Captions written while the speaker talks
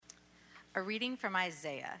A reading from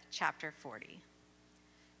Isaiah chapter 40.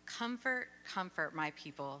 Comfort, comfort my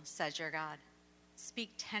people, says your God.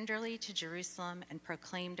 Speak tenderly to Jerusalem and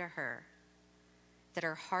proclaim to her that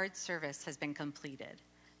her hard service has been completed,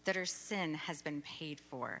 that her sin has been paid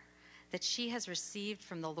for, that she has received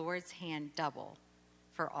from the Lord's hand double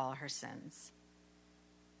for all her sins.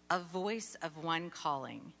 A voice of one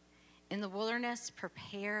calling, in the wilderness,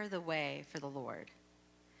 prepare the way for the Lord.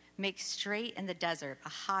 Make straight in the desert a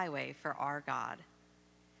highway for our God.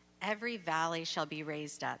 Every valley shall be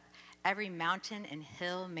raised up, every mountain and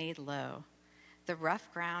hill made low. The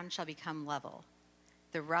rough ground shall become level,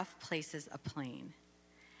 the rough places a plain.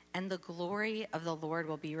 And the glory of the Lord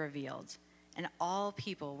will be revealed, and all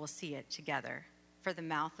people will see it together, for the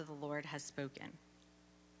mouth of the Lord has spoken.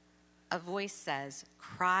 A voice says,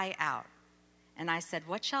 cry out. And I said,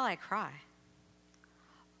 what shall I cry?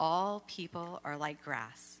 All people are like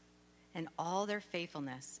grass, and all their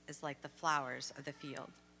faithfulness is like the flowers of the field.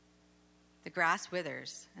 The grass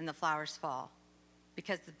withers and the flowers fall,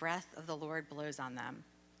 because the breath of the Lord blows on them.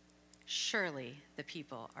 Surely the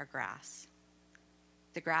people are grass.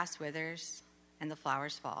 The grass withers and the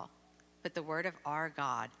flowers fall, but the word of our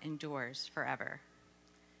God endures forever.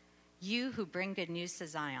 You who bring good news to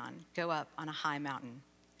Zion, go up on a high mountain.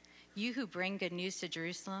 You who bring good news to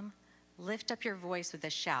Jerusalem, lift up your voice with a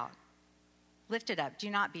shout. Lift it up, do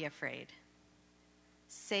not be afraid.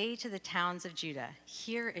 Say to the towns of Judah,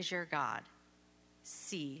 here is your God.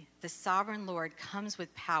 See, the sovereign Lord comes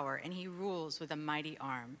with power, and he rules with a mighty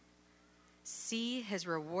arm. See, his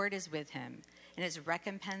reward is with him, and his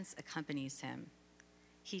recompense accompanies him.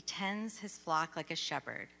 He tends his flock like a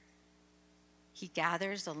shepherd. He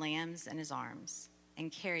gathers the lambs in his arms and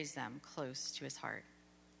carries them close to his heart.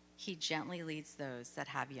 He gently leads those that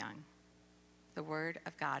have young. The word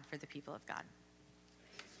of God for the people of God.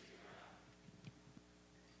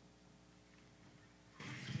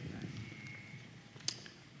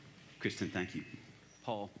 Kristen, thank you.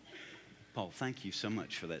 Paul, thank you so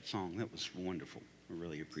much for that song. That was wonderful. I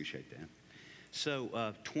really appreciate that. So,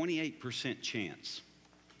 28% chance.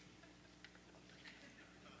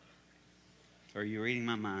 Are you reading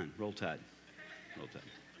my mind? Roll Tide. Roll Tide.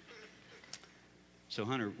 So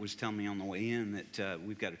Hunter was telling me on the way in that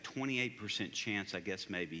we've got a 28% chance. I guess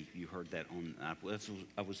maybe you heard that on,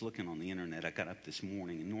 I was looking on the internet. I got up this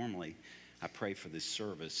morning, and normally I pray for this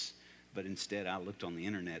service, but instead I looked on the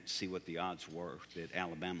internet to see what the odds were that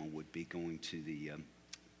Alabama would be going to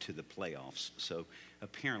the playoffs. So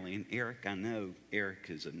apparently, and Eric, I know Eric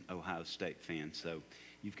is an Ohio State fan, so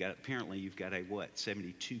you've got a what,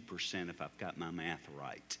 72% if I've got my math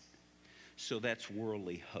right. So that's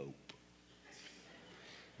worldly hope.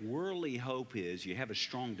 Worldly hope is you have a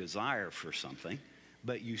strong desire for something,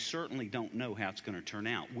 but you certainly don't know how it's going to turn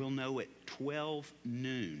out. We'll know at 12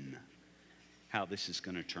 noon how this is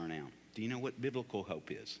going to turn out. Do you know what biblical hope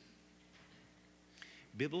is?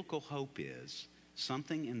 Biblical hope is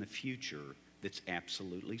something in the future that's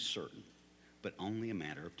absolutely certain, but only a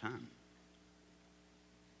matter of time.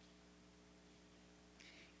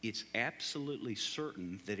 It's absolutely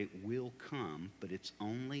certain that it will come, but it's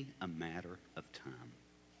only a matter of time.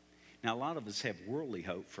 Now, a lot of us have worldly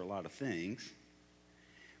hope for a lot of things,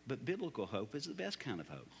 but biblical hope is the best kind of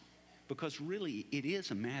hope, because really it is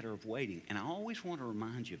a matter of waiting. And I always want to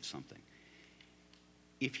remind you of something.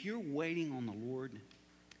 If you're waiting on the Lord,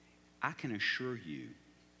 I can assure you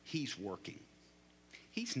he's working.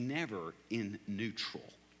 He's never in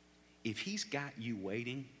neutral. If he's got you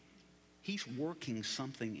waiting, he's working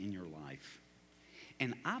something in your life.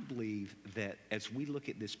 And I believe that as we look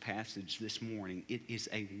at this passage this morning, it is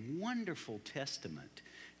a wonderful testament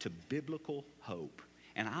to biblical hope.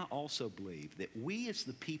 And I also believe that we as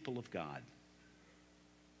the people of God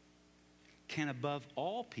can, above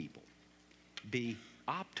all people, be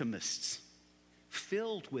optimists,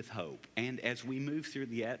 filled with hope. And as we move through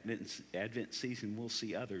the Advent season, we'll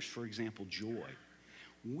see others. For example, joy.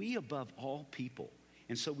 We, above all people.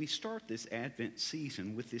 And so we start this Advent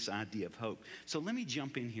season with this idea of hope. So let me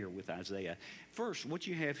jump in here with Isaiah. First, what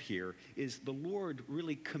you have here is the Lord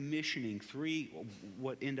really commissioning three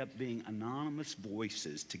what end up being anonymous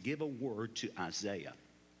voices to give a word to Isaiah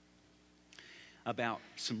about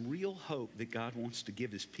some real hope that God wants to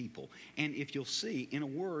give his people. And if you'll see, in a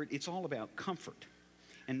word, it's all about comfort.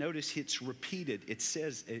 And notice it's repeated. It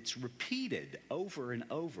says it's repeated over and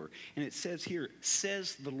over. And it says here,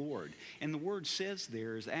 says the Lord. And the word says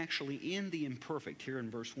there is actually in the imperfect. Here in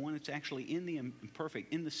verse 1, it's actually in the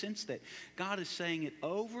imperfect, in the sense that God is saying it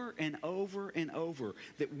over and over and over,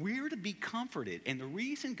 that we're to be comforted. And the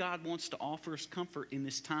reason God wants to offer us comfort in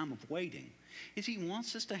this time of waiting is he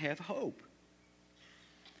wants us to have hope.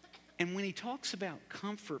 And when he talks about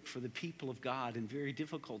comfort for the people of God in very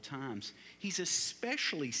difficult times, he's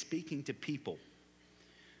especially speaking to people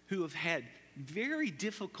who have had very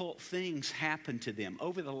difficult things happen to them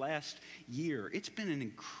over the last year. It's been an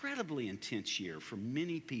incredibly intense year for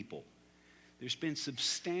many people. There's been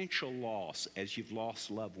substantial loss as you've lost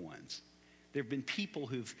loved ones. There have been people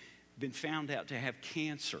who've been found out to have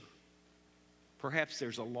cancer. Perhaps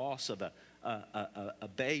there's a loss of a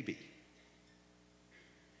baby.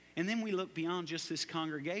 And then we look beyond just this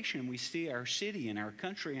congregation and we see our city and our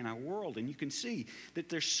country and our world, and you can see that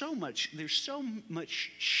there's so many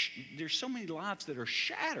lives that are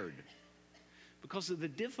shattered because of the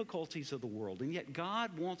difficulties of the world. And yet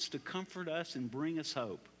God wants to comfort us and bring us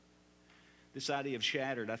hope. This idea of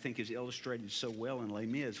shattered, I think, is illustrated so well in Les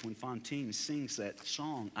Mis when Fontaine sings that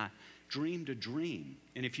song, I Dreamed a Dream.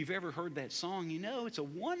 And if you've ever heard that song, you know it's a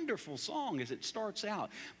wonderful song as it starts out.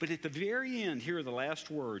 But at the very end, here are the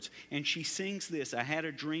last words. And she sings this, I had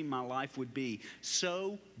a dream my life would be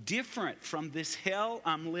so different from this hell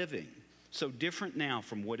I'm living. So different now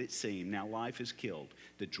from what it seemed. Now life has killed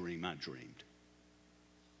the dream I dreamed.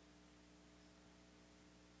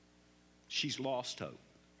 She's lost hope.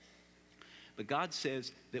 But God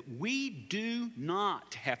says that we do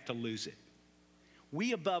not have to lose it.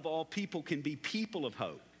 We, above all people, can be people of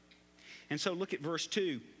hope. And so look at verse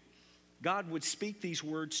 2. God would speak these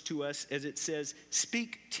words to us as it says,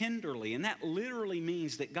 speak tenderly. And that literally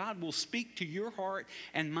means that God will speak to your heart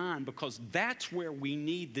and mine because that's where we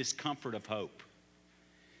need this comfort of hope.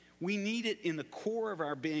 We need it in the core of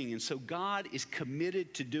our being. And so God is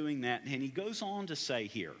committed to doing that. And he goes on to say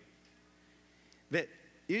here that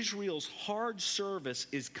Israel's hard service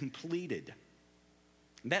is completed.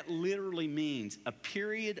 That literally means a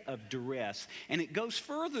period of duress. And it goes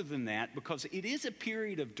further than that because it is a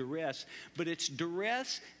period of duress, but it's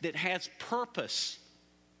duress that has purpose.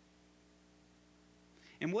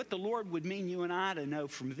 And what the Lord would mean you and I to know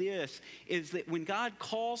from this is that when God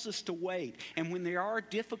calls us to wait and when there are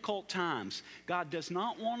difficult times, God does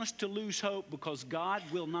not want us to lose hope because God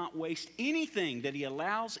will not waste anything that he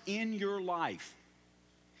allows in your life.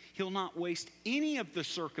 He'll not waste any of the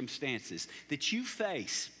circumstances that you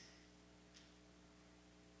face.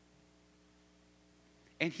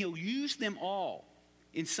 And he'll use them all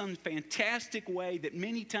in some fantastic way that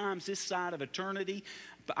many times this side of eternity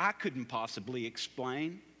I couldn't possibly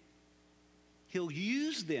explain. He'll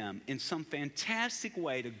use them in some fantastic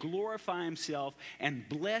way to glorify himself and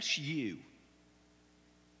bless you.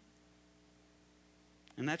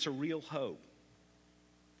 And that's a real hope.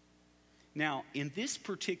 Now, in this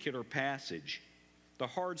particular passage, the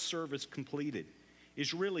hard service completed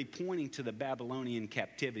is really pointing to the Babylonian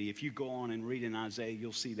captivity. If you go on and read in Isaiah,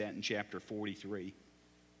 you'll see that in chapter 43.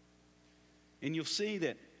 And you'll see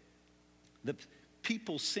that the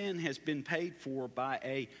people's sin has been paid for by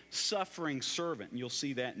a suffering servant. And you'll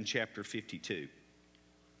see that in chapter 52.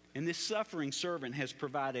 And this suffering servant has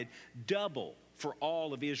provided double for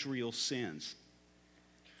all of Israel's sins.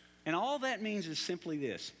 And all that means is simply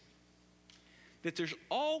this, that there's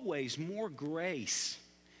always more grace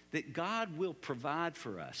that God will provide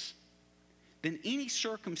for us than any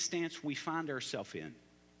circumstance we find ourselves in,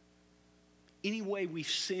 any way we've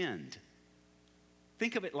sinned.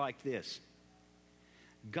 Think of it like this.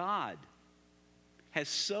 God has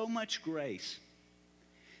so much grace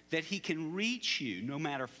that he can reach you no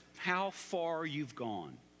matter how far you've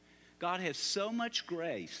gone. God has so much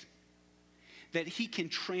grace that he can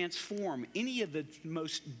transform any of the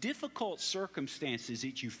most difficult circumstances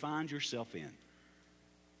that you find yourself in.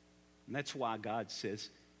 And that's why God says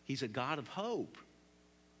he's a God of hope.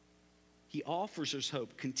 He offers us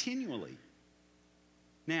hope continually.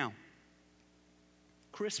 Now,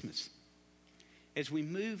 Christmas. As we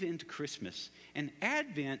move into Christmas, and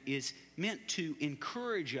Advent is meant to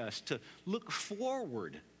encourage us to look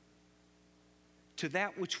forward to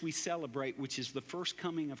that which we celebrate, which is the first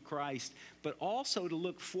coming of Christ, but also to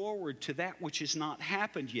look forward to that which has not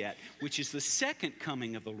happened yet, which is the second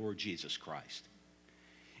coming of the Lord Jesus Christ.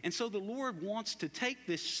 And so the Lord wants to take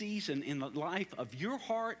this season in the life of your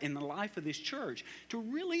heart and the life of this church to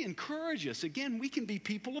really encourage us. Again, we can be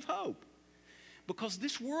people of hope because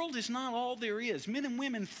this world is not all there is. Men and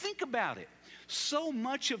women, think about it. So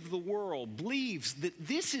much of the world believes that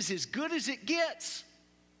this is as good as it gets.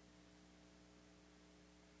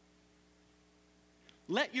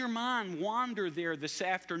 Let your mind wander there this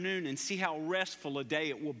afternoon and see how restful a day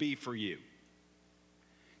it will be for you.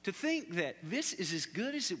 To think that this is as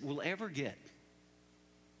good as it will ever get.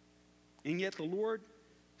 And yet the Lord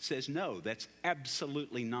says, no, that's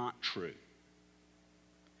absolutely not true.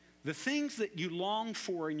 The things that you long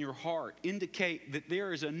for in your heart indicate that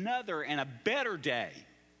there is another and a better day.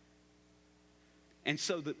 And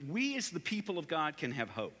so that we as the people of God can have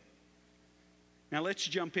hope. Now let's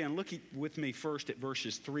jump in. Look with me first at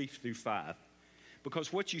verses 3 through 5.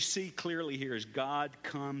 Because what you see clearly here is God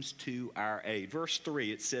comes to our aid. Verse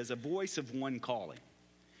 3, it says, a voice of one calling.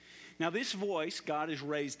 Now this voice God has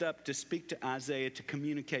raised up to speak to Isaiah, to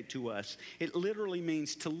communicate to us. It literally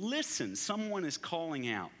means to listen. Someone is calling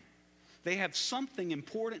out. They have something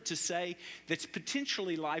important to say that's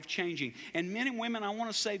potentially life-changing. And men and women, I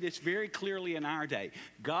want to say this very clearly in our day.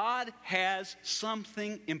 God has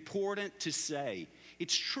something important to say.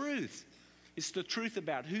 It's truth. It's the truth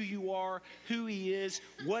about who you are, who He is,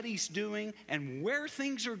 what He's doing, and where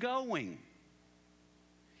things are going.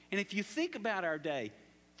 And if you think about our day,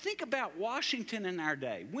 think about Washington in our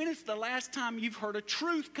day. When is the last time you've heard a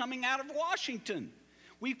truth coming out of Washington?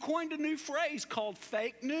 We've coined a new phrase called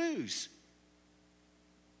fake news.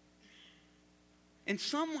 And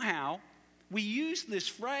somehow we use this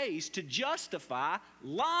phrase to justify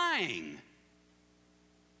lying.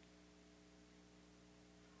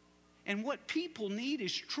 And what people need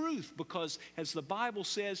is truth because, as the Bible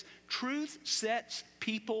says, truth sets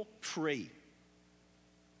people free.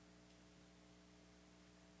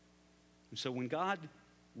 And so when God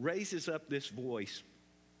raises up this voice,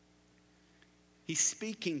 He's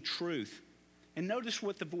speaking truth. And notice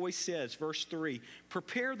what the voice says, verse 3,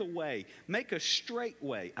 prepare the way, make a straight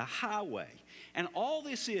way, a highway. And all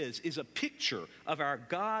this is a picture of our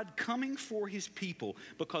God coming for His people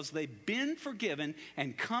because they've been forgiven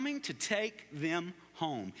and coming to take them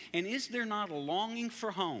home. And is there not a longing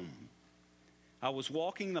for home? I was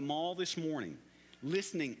walking the mall this morning,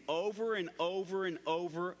 listening over and over and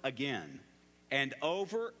over again, and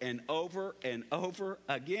over and over and over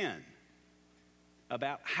again,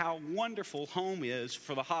 about how wonderful home is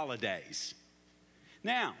for the holidays.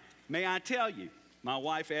 Now, may I tell you, my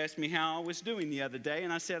wife asked me how I was doing the other day,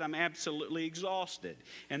 and I said I'm absolutely exhausted.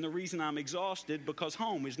 And the reason I'm exhausted, because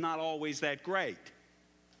home is not always that great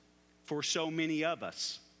for so many of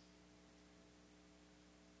us.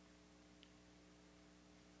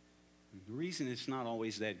 The reason it's not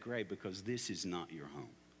always that great, because this is not your home.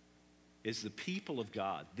 As the people of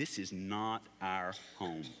God, this is not our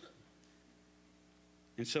home.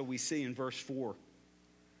 And so we see in verse 4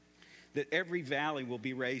 that every valley will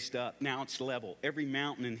be raised up. Now it's level. Every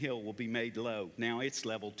mountain and hill will be made low. Now it's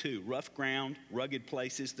level too. Rough ground, rugged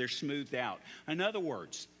places, they're smoothed out. In other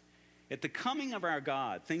words, at the coming of our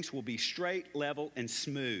God, things will be straight, level, and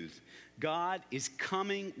smooth. God is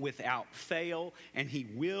coming without fail, and He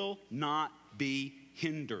will not be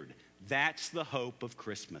hindered. That's the hope of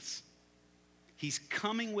Christmas. He's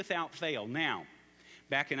coming without fail. Now,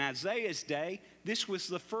 back in Isaiah's day, this was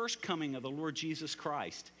the first coming of the Lord Jesus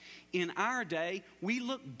Christ. In our day, we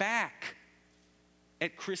look back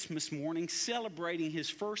at Christmas morning celebrating His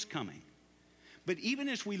first coming. But even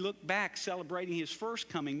as we look back celebrating His first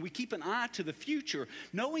coming, we keep an eye to the future,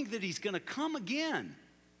 knowing that He's going to come again.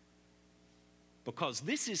 Because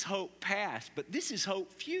this is hope past, but this is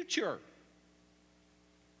hope future.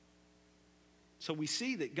 So we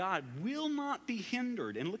see that God will not be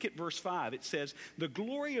hindered. And look at verse 5. It says, the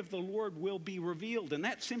glory of the Lord will be revealed. And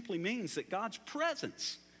that simply means that God's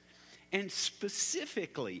presence, and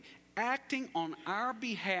specifically acting on our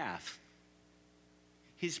behalf,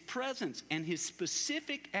 His presence and His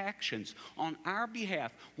specific actions on our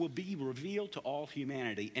behalf will be revealed to all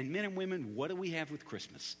humanity. And men and women, what do we have with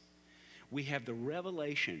Christmas? We have the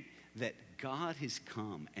revelation that God has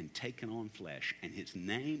come and taken on flesh, and His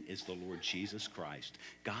name is the Lord Jesus Christ.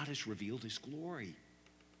 God has revealed His glory.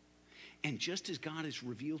 And just as God has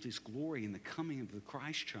revealed His glory in the coming of the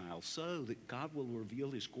Christ child, so that God will reveal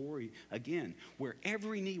His glory again, where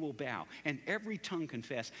every knee will bow and every tongue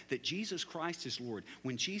confess that Jesus Christ is Lord.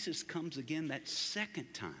 When Jesus comes again that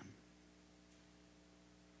second time,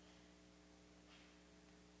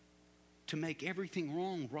 to make everything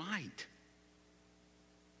wrong right.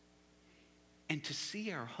 And to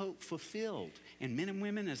see our hope fulfilled. And men and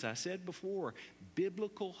women, as I said before,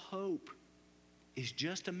 biblical hope is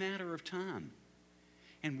just a matter of time.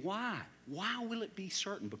 And why? Why will it be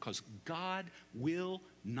certain? Because God will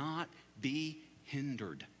not be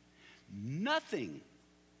hindered. Nothing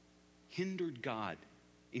hindered God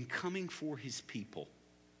in coming for His people.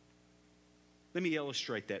 Let me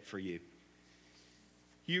illustrate that for you.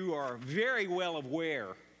 You are very well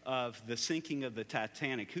aware of the sinking of the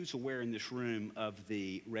Titanic. Who's aware in this room of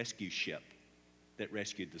the rescue ship that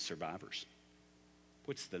rescued the survivors?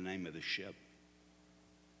 What's the name of the ship?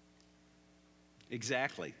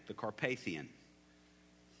 Exactly, the Carpathian.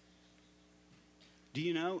 Do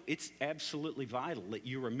you know, it's absolutely vital that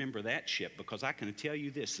you remember that ship, because I can tell you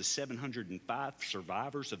this, the 705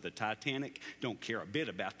 survivors of the Titanic don't care a bit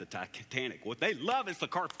about the Titanic. What they love is the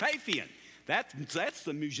Carpathian. That's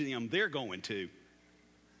the museum they're going to.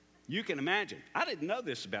 You can imagine. I didn't know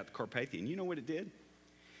this about the Carpathian. You know what it did?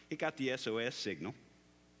 It got the SOS signal.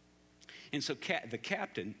 And so the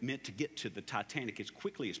captain meant to get to the Titanic as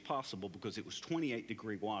quickly as possible because it was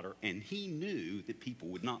 28-degree water, and he knew that people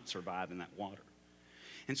would not survive in that water.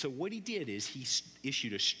 And so what he did is he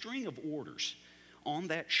issued a string of orders on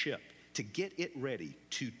that ship to get it ready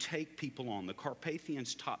to take people on. The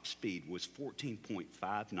Carpathian's top speed was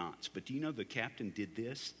 14.5 knots. But do you know the captain did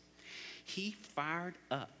this? He fired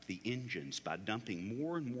up the engines by dumping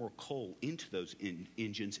more and more coal into those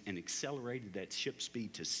engines and accelerated that ship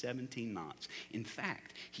speed to 17 knots. In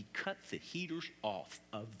fact, he cut the heaters off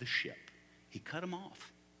of the ship. He cut them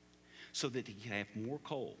off so that he could have more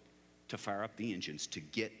coal to fire up the engines to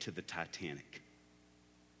get to the Titanic.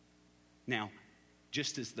 Now,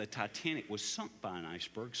 just as the Titanic was sunk by an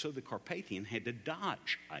iceberg, so the Carpathian had to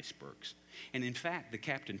dodge icebergs. And in fact, the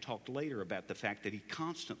captain talked later about the fact that he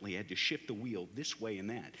constantly had to shift the wheel this way and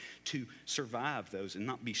that to survive those and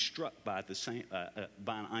not be struck by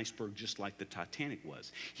by an iceberg just like the Titanic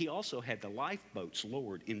was. He also had the lifeboats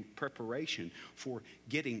lowered in preparation for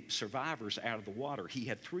getting survivors out of the water. He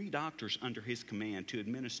had 3 doctors under his command to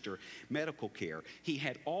administer medical care. He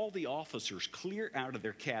had all the officers clear out of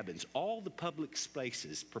their cabins, all the public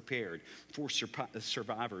spaces prepared for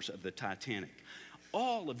survivors of the Titanic.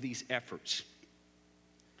 All of these efforts,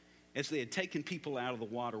 as they had taken people out of the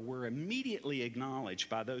water, were immediately acknowledged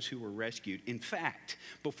by those who were rescued. In fact,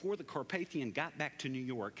 before the Carpathian got back to New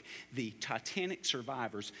York, the Titanic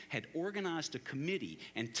survivors had organized a committee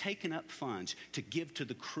and taken up funds to give to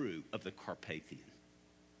the crew of the Carpathian.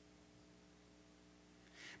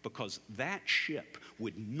 Because that ship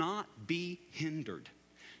would not be hindered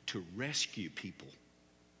to rescue people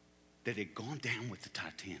that had gone down with the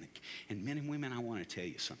Titanic. And men and women, I want to tell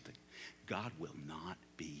you something. God will not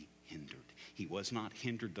be hindered. He was not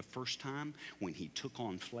hindered the first time when he took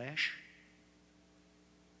on flesh,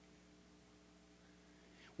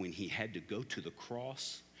 when he had to go to the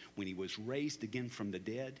cross, when he was raised again from the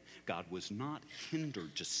dead. God was not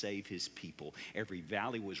hindered to save his people. Every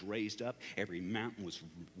valley was raised up, every mountain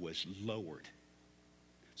was lowered,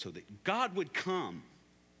 so that God would come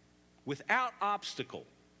without obstacle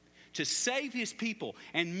to save his people.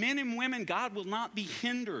 And men and women, God will not be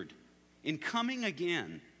hindered in coming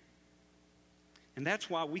again. And that's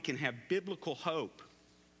why we can have biblical hope.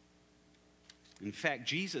 In fact,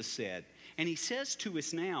 Jesus said, and he says to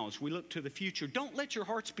us now as we look to the future, don't let your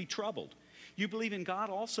hearts be troubled. You believe in God,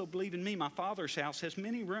 also believe in me. My Father's house has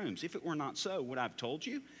many rooms. If it were not so, would I have told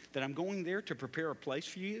you that I'm going there to prepare a place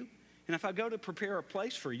for you? And if I go to prepare a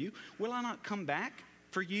place for you, will I not come back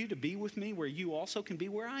for you to be with me where you also can be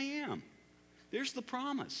where I am? There's the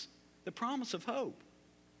promise of hope.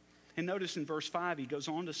 And notice in verse 5, he goes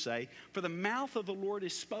on to say, for the mouth of the Lord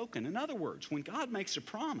is spoken. In other words, when God makes a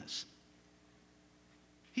promise,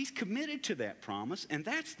 he's committed to that promise, and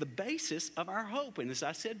that's the basis of our hope. And as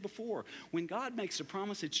I said before, when God makes a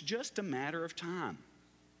promise, it's just a matter of time.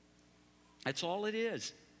 That's all it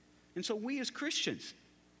is. And so we as Christians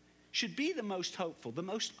should be the most hopeful, the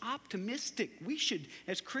most optimistic. We should,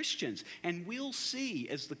 as Christians, and we'll see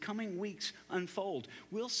as the coming weeks unfold,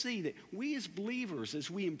 we'll see that we as believers, as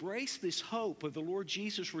we embrace this hope of the Lord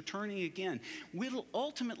Jesus returning again, will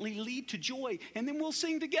ultimately lead to joy. And then we'll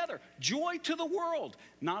sing together, joy to the world.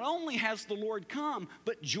 Not only has the Lord come,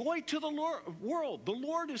 but joy to the world. The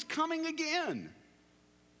Lord is coming again.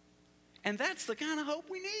 And that's the kind of hope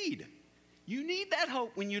we need. You need that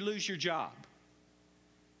hope when you lose your job.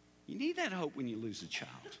 You need that hope when you lose a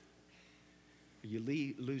child, or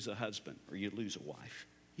you lose a husband, or you lose a wife.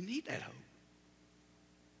 You need that hope.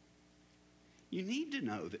 You need to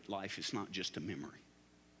know that life is not just a memory,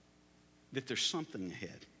 that there's something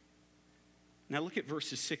ahead. Now look at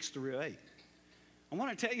verses 6 through 8. I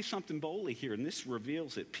want to tell you something boldly here, and this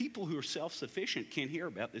reveals it. People who are self-sufficient can't hear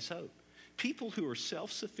about this hope. People who are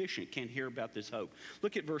self-sufficient can't hear about this hope.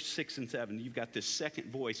 Look at verse 6 and 7. You've got this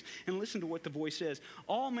second voice. And listen to what the voice says.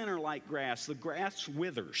 All men are like grass. The grass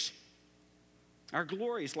withers. Our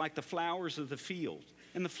glory is like the flowers of the field,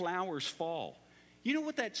 and the flowers fall. You know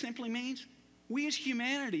what that simply means? We as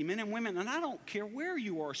humanity, men and women, and I don't care where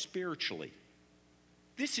you are spiritually,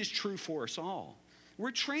 this is true for us all.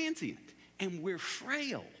 We're transient, and we're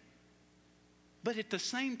frail. But at the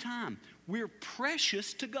same time, we're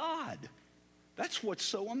precious to God. That's what's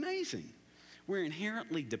so amazing. We're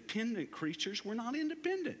inherently dependent creatures. We're not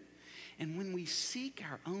independent. And when we seek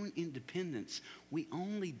our own independence, we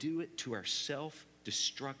only do it to our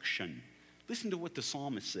self-destruction. Listen to what the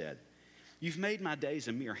psalmist said. You've made my days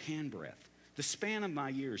a mere handbreadth. The span of my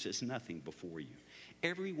years is nothing before you.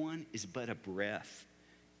 Everyone is but a breath,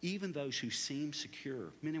 even those who seem secure.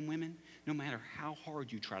 Men and women, no matter how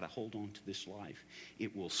hard you try to hold on to this life,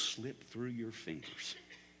 it will slip through your fingers.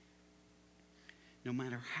 No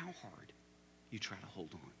matter how hard you try to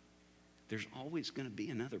hold on, there's always going to be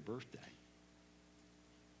another birthday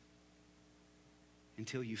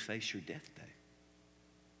until you face your death day.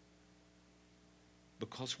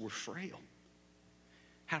 Because we're frail.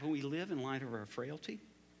 How do we live in light of our frailty?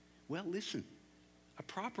 Well, listen. A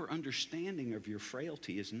proper understanding of your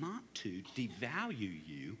frailty is not to devalue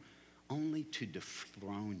you, only to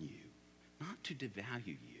dethrone you. Not to devalue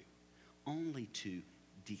you, only to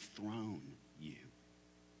dethrone you.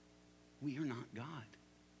 We are not God.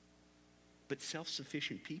 But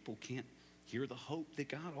self-sufficient people can't hear the hope that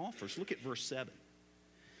God offers. Look at verse 7.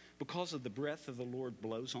 Because of the breath of the Lord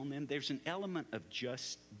blows on them, there's an element of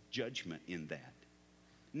just judgment in that.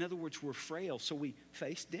 In other words, we're frail, so we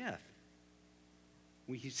face death.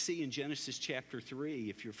 We see in Genesis chapter 3,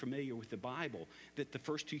 if you're familiar with the Bible, that the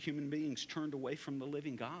first two human beings turned away from the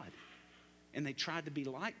living God. And they tried to be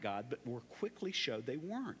like God, but were quickly showed they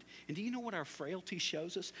weren't. And do you know what our frailty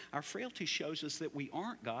shows us? Our frailty shows us that we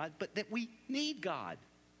aren't God, but that we need God.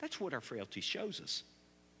 That's what our frailty shows us.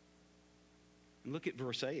 And look at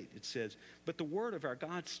verse 8. It says, but the word of our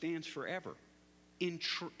God stands forever. In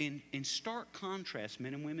stark contrast,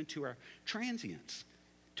 men and women, to our transience,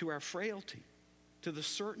 to our frailty, to the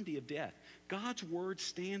certainty of death. God's word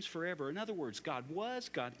stands forever. In other words, God was,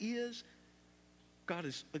 God is,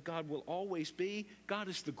 God will always be. God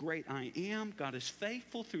is the great I am. God is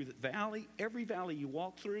faithful through the valley, every valley you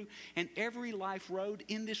walk through, and every life road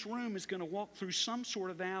in this room is going to walk through some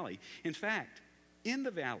sort of valley. In fact, in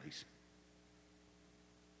the valleys,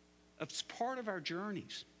 it's part of our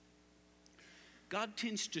journeys. God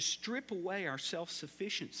tends to strip away our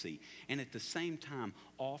self-sufficiency and at the same time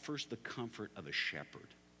offers the comfort of a shepherd.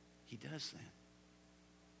 He does that.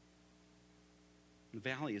 The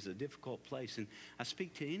valley is a difficult place, and I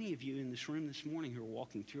speak to any of you in this room this morning who are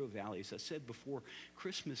walking through a valley. As I said before,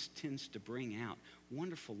 Christmas tends to bring out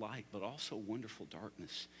wonderful light, but also wonderful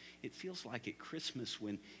darkness. It feels like at Christmas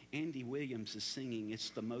when Andy Williams is singing, it's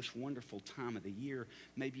the most wonderful time of the year.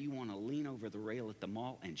 Maybe you want to lean over the rail at the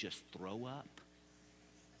mall and just throw up.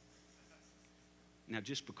 Now,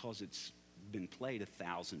 just because it's been played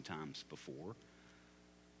 1,000 times before,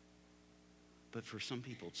 but for some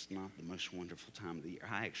people, it's not the most wonderful time of the year.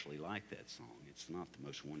 I actually like that song. It's not the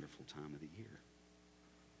most wonderful time of the year.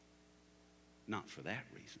 Not for that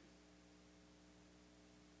reason.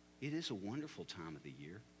 It is a wonderful time of the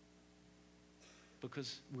year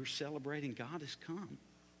because we're celebrating God has come.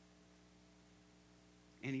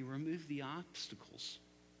 And he removed the obstacles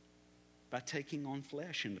by taking on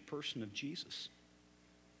flesh in the person of Jesus.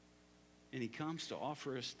 And he comes to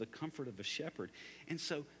offer us the comfort of a shepherd. And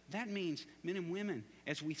so that means, men and women,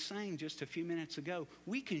 as we sang just a few minutes ago,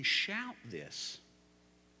 we can shout this.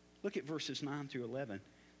 Look at verses 9 through 11.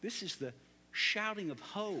 This is the shouting of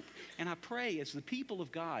hope. And I pray as the people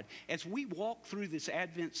of God, as we walk through this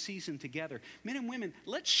Advent season together, men and women,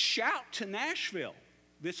 let's shout to Nashville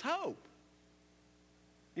this hope.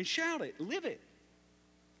 And shout it, live it.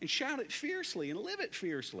 And shout it fiercely and live it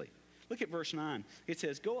fiercely. Look at verse 9. It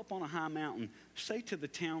says, go up on a high mountain, say to the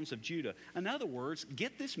towns of Judah. In other words,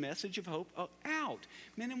 get this message of hope out.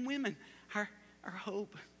 Men and women, our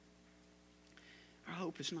hope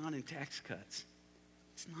is not in tax cuts.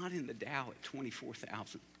 It's not in the Dow at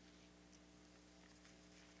 24,000.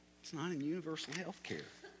 It's not in universal health care.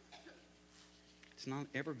 It's not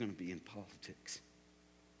ever going to be in politics.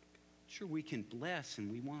 Sure, we can bless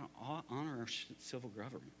and we want to honor our civil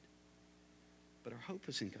government. But our hope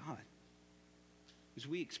is in God. As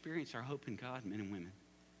we experience our hope in God, men and women,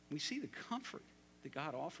 we see the comfort that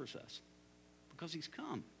God offers us because he's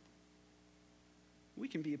come. We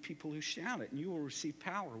can be a people who shout it, and you will receive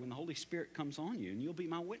power when the Holy Spirit comes on you, and you'll be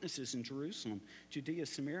my witnesses in Jerusalem, Judea,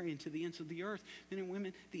 Samaria, and to the ends of the earth. Men and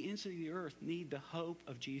women, the ends of the earth need the hope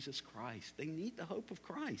of Jesus Christ. They need the hope of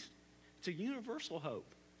Christ. It's a universal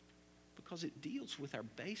hope because it deals with our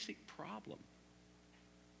basic problem.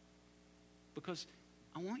 Because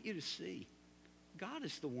I want you to see, God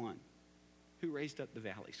is the one who raised up the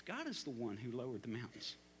valleys. God is the one who lowered the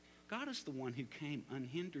mountains. God is the one who came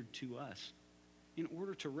unhindered to us in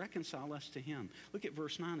order to reconcile us to him. Look at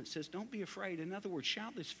verse 9. It says, don't be afraid. In other words,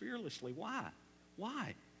 shout this fearlessly. Why?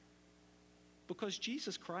 Why? Because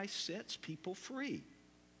Jesus Christ sets people free.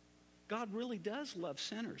 God really does love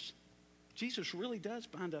sinners. Jesus really does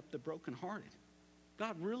bind up the brokenhearted.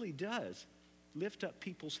 God really does lift up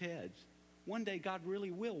people's heads. One day, God really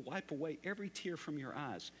will wipe away every tear from your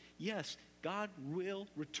eyes. Yes, God will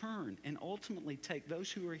return and ultimately take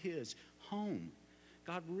those who are his home.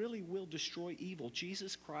 God really will destroy evil.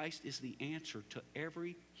 Jesus Christ is the answer to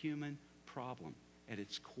every human problem at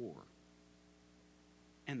its core.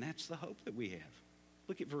 And that's the hope that we have.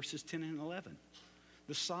 Look at verses 10 and 11.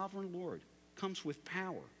 The sovereign Lord comes with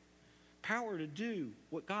power. Power to do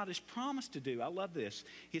what God has promised to do. I love this.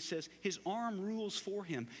 He says his arm rules for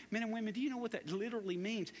him. Men and women, do you know what that literally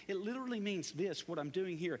means? It literally means this, what I'm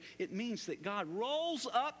doing here. It means that God rolls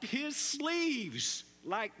up his sleeves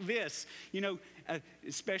like this. You know,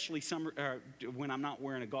 especially when I'm not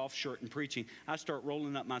wearing a golf shirt and preaching, I start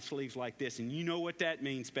rolling up my sleeves like this. And you know what that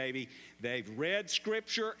means, baby. They've read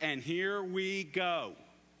Scripture, and here we go.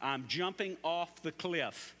 I'm jumping off the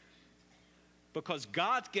cliff. Because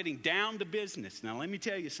God's getting down to business. Now, let me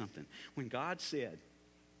tell you something. When God said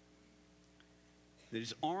that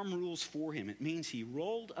his arm rules for him, it means he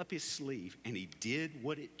rolled up his sleeve and he did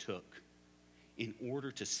what it took in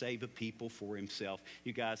order to save a people for himself.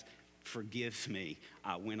 You guys, forgive me.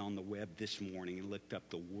 I went on the web this morning and looked up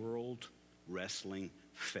the World Wrestling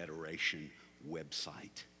Federation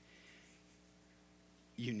website.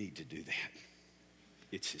 You need to do that.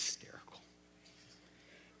 It's hysterical.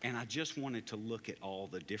 And I just wanted to look at all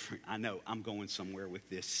the different, I know I'm going somewhere with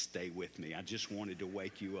this, stay with me. I just wanted to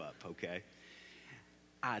wake you up, okay?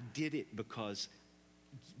 I did it because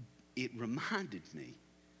it reminded me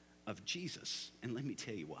of Jesus. And let me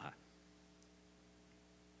tell you why.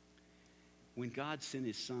 When God sent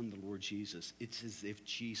his son, the Lord Jesus, it's as if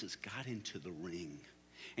Jesus got into the ring.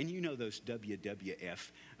 And you know those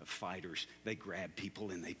WWF fighters, they grab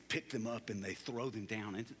people and they pick them up and they throw them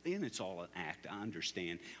down. And it's all an act, I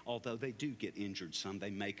understand. Although they do get injured some,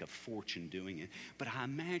 they make a fortune doing it. But I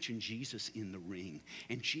imagine Jesus in the ring,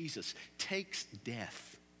 and Jesus takes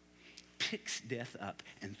death, picks death up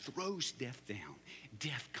and throws death down.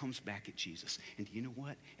 Death comes back at Jesus. And you know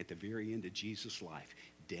what? At the very end of Jesus' life,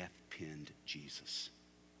 death pinned Jesus.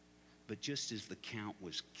 But just as the count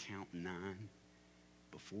was count 9,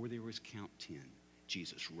 before there was count 10,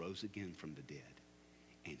 Jesus rose again from the dead,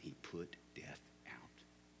 and he put death out,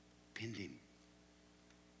 pinned him.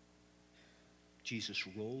 Jesus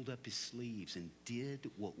rolled up his sleeves and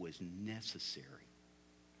did what was necessary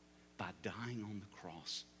by dying on the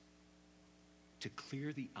cross to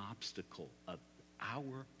clear the obstacle of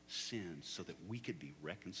our sins so that we could be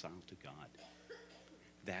reconciled to God.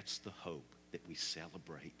 That's the hope that we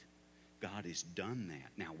celebrate. God has done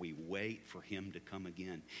that. Now we wait for him to come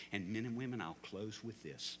again. And men and women, I'll close with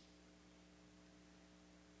this.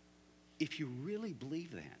 If you really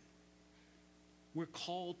believe that, we're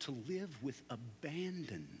called to live with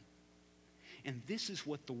abandon. And this is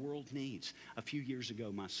what the world needs. A few years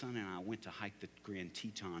ago, my son and I went to hike the Grand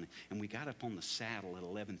Teton, and we got up on the saddle at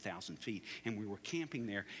 11,000 feet, and we were camping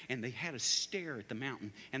there, and they had us stare at the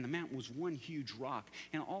mountain, and the mountain was one huge rock,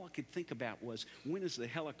 and all I could think about was, when is the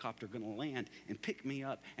helicopter going to land and pick me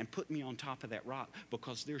up and put me on top of that rock?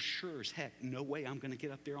 Because there's sure as heck no way I'm going to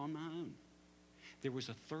get up there on my own. There was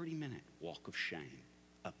a 30-minute walk of shame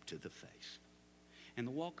up to the face. And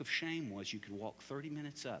the walk of shame was you could walk 30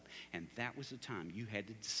 minutes up, and that was the time you had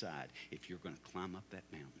to decide if you're going to climb up that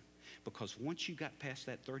mountain. Because once you got past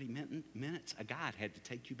that 30 minutes, a guide had to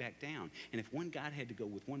take you back down. And if one guide had to go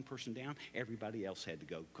with one person down, everybody else had to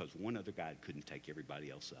go because one other guide couldn't take everybody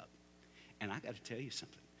else up. And I got to tell you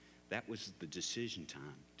something. That was the decision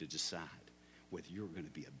time to decide whether you're going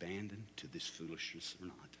to be abandoned to this foolishness or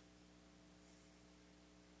not.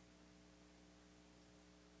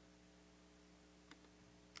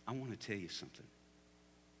 I want to tell you something.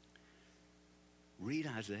 Read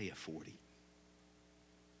Isaiah 40.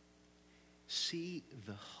 See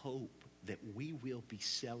the hope that we will be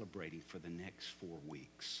celebrating for the next 4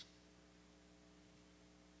 weeks.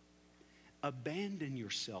 Abandon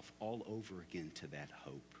yourself all over again to that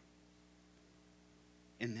hope.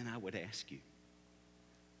 And then I would ask you,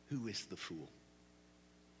 who is the fool?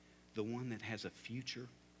 The one that has a future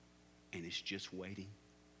and is just waiting,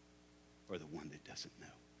 or the one that doesn't know?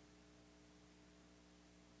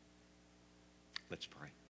 Let's pray.